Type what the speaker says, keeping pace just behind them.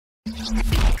Hi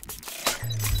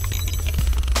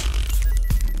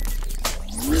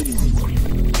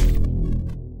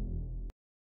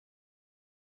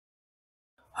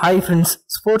friends,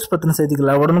 sports பத்தின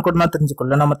செய்திகளை உடனுக்குடனா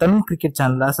தெரிஞ்சுக்கொள்ள நம்ம தமிழ் கிரிக்கெட்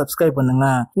சேனலை சப்ஸ்கிரைப் பண்ணுங்க.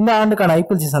 இந்த ஆண்டுக்கான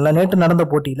ஐபிஎல் சீசன்ல நேற்று நடந்த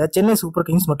போட்டியில சென்னை சூப்பர்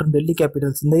கிங்ஸ் மற்றும் டெல்லி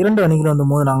கேபிட்டல்ஸ் இந்த இரண்டு அணிகளும் வந்து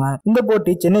மோதினாங்க. இந்த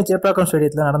போட்டி சென்னை சேப்பாக்கம்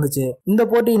ஸ்டேடியத்துல நடந்துச்சு. இந்த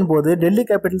போட்டியின் போது டெல்லி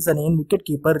கேபிட்டல்ஸ் அணியின் விக்கெட்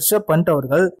கீப்பர் ரிஷப் பண்ட்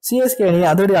அவர்கள் சிஎஸ்கே அணி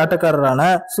அதிரடி ஆட்டக்காரரான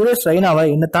சுரேஷ் ரெய்னாவை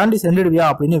என்ன தாண்டி சென்றுடுவியா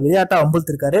அப்படின்னு விளையாட்டா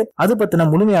அம்புத்திருக்காரு. அது பத்தின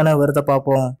முழுமையான விவரத்தை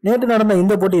பார்ப்போம். நேற்று நடந்த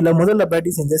இந்த போட்டியில முதல்ல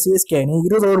பேட்டிங் செஞ்ச சிஎஸ்கே அணி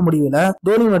 20 ஓவர் முடிவில்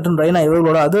தோனி மற்றும் ரெய்னா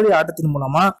இவர்களோட அதிரடி ஆட்டத்தின்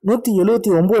மூலமா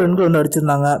 179 ரன்கள் வந்து அடிச்சிருந்தாங்க.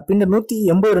 பின்னர்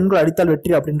 180 ரன்கள் அடித்தால்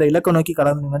வெற்றி அப்படின்ற இலக்க நோக்கி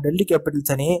கலந்து டெல்லி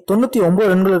கேபிட்டல்ஸ் அணி 99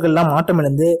 ரன்களுக்கு எல்லாம்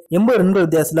மாற்றமிழந்து 80 ரன்கள்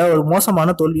வித்தியாசத்துல ஒரு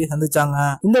மோசமான தோல்வியை சந்திச்சாங்க.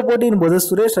 இந்த போட்டியின் போது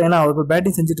சுரேஷ் ரெய்னா அவர்கள்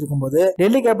பேட்டிங் செஞ்சுட்டு இருக்கும்போது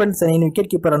டெல்லி கேபிட்டல்ஸ் அணியின் விக்கெட்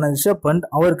கீப்பரான ரிஷப் பண்ட்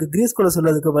அவருக்கு கிரீஸ் குள்ள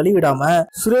சொல்வதற்கு வழி விடாம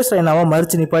சுரேஷ் ரெய்னாவை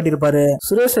மறிச்சு நிப்பாட்டி இருப்பாரு.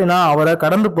 சுரேஷ் ரெய்னா அவரை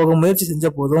கடந்து போக முயற்சி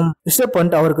செஞ்ச போதும் ரிஷப்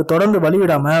பண்ட் அவருக்கு தொடர்ந்து வழி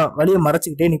விடாம வழியை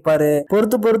மறைச்சுக்கிட்டே நிப்பாரு.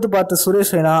 பொறுத்து பார்த்த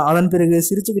சுரேஷ் ரெய்னா அதன் பிறகு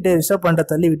சிரிச்சுக்கிட்டே ரிஷப் பண்டை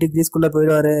தள்ளி விட்டு கிரீஸ்குள்ள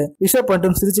போயிடுவாரு. ரிஷப்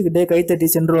பண்டும் சிரிச்சுக்கிட்டே கைத்தட்டி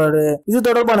சென்றுவாரு. இது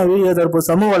தொடர்பான வீடியோ தற்போது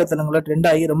சமூக வலைத்தளங்கள்ல ட்ரெண்ட்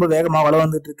ஆகி ரொம்ப வேகமா வள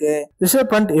வந்துட்டு இருக்கு.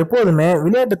 ரிஷப் பண்ட் எப்போதுமே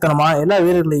விளையாட்டுத்தனமா எல்லா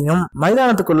வீரர்களையும்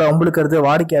மைதானத்துக்குள்ள ஒம்புழுக்கிறது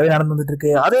வாடிக்கையாவே நடந்து வந்துட்டு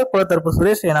இருக்கு. அதே போல தற்போது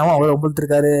சுரேஷ் ரெய்னாவும் அவர்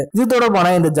ஒம்புழுத்திருக்காரு. இது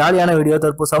தொடர்பான இந்த ஜாலியான வீடியோ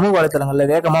தற்போது சமூக வலைத்தளங்கள்ல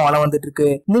வேகமா வள வந்துட்டு இருக்கு.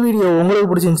 இந்த வீடியோ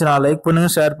உங்களுக்கு பிடிச்சிருந்துச்சுன்னா லைக் பண்ணுங்க,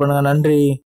 ஷேர் பண்ணுங்க. நன்றி.